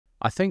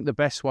I think the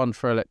best one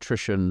for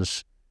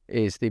electricians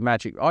is the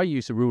magic. I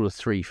use the rule of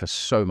 3 for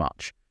so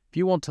much. If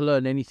you want to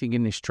learn anything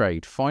in this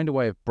trade, find a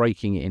way of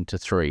breaking it into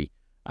 3.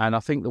 And I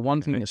think the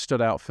one thing that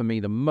stood out for me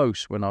the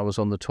most when I was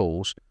on the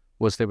tools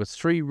was there were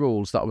 3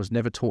 rules that I was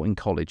never taught in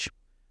college.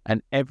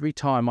 And every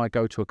time I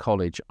go to a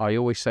college, I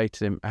always say to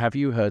them, have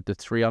you heard the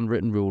 3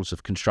 unwritten rules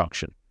of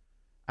construction?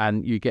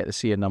 And you get to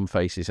see a numb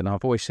faces. And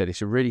I've always said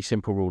it's a really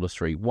simple rule of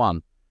 3.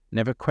 1,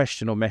 never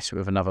question or mess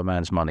with another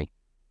man's money.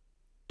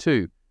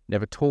 2,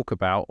 never talk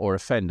about or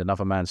offend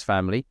another man's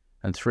family.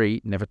 And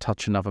 3, never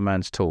touch another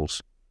man's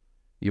tools.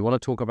 You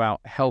want to talk about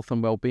health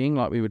and well-being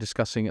like we were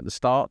discussing at the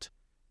start?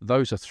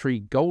 Those are 3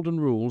 golden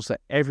rules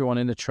that everyone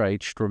in the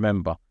trade should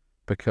remember.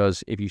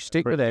 Because if you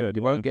stick with them,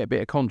 you won't get a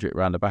bit of conduit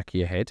around the back of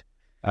your head.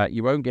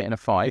 You won't get in a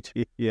fight.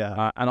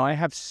 And I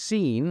have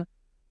seen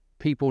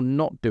people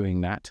not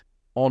doing that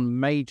on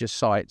major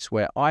sites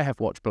where I have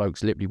watched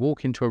blokes literally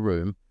walk into a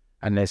room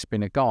and there's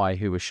been a guy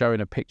who was showing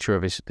a picture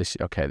of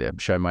okay, I'm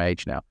showing my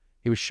age now.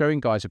 He was showing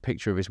guys a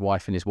picture of his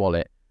wife in his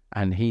wallet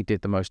and he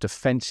did the most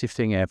offensive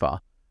thing ever.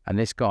 And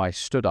this guy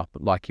stood up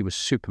like he was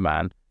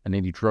Superman and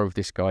then he drove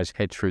this guy's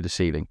head through the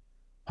ceiling,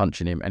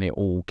 punching him, and it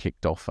all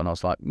kicked off. And I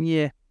was like,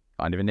 yeah,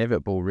 kind of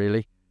inevitable,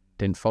 really.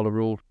 Didn't follow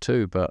rule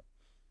 2, but...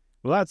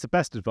 Well, that's the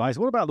best advice.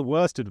 What about the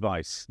worst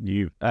advice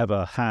you've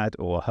ever had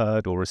or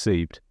heard or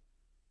received?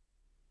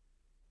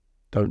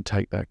 Don't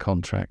take that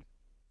contract.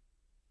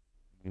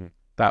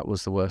 That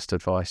was the worst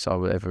advice I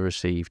ever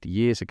received.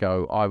 Years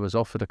ago, I was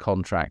offered a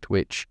contract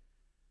which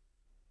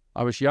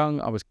I was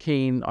young, I was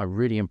keen, I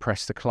really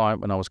impressed the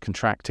client when I was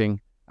contracting,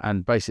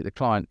 and basically the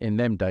client in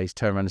them days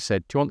turned around and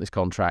said, do you want this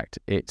contract?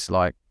 It's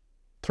like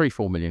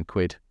 3-4 million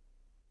quid.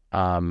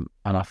 And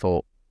I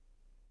thought,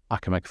 I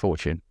can make a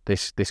fortune.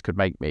 This could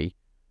make me.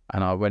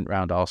 And I went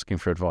round asking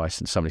for advice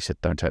and somebody said,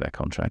 don't take that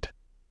contract.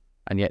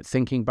 And yet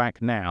thinking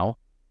back now,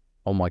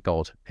 oh my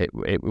God, it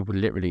would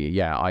literally,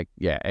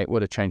 it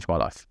would have changed my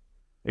life.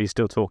 Are you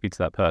still talking to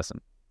that person?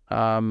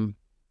 Now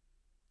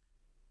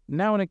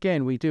and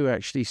again, we do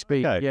actually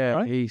speak. Okay, yeah,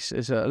 right. He's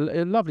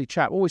a lovely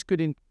chap. Always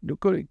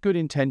good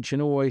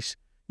intention. Always,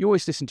 you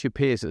always listen to your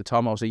peers at the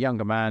time. I was a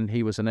younger man.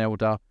 He was an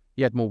elder.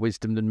 He had more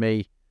wisdom than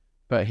me,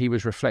 but he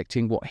was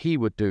reflecting what he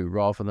would do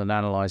rather than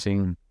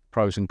analysing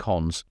pros and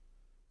cons.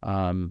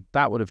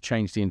 That would have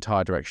changed the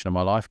entire direction of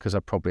my life because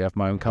I probably have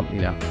my own company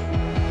now.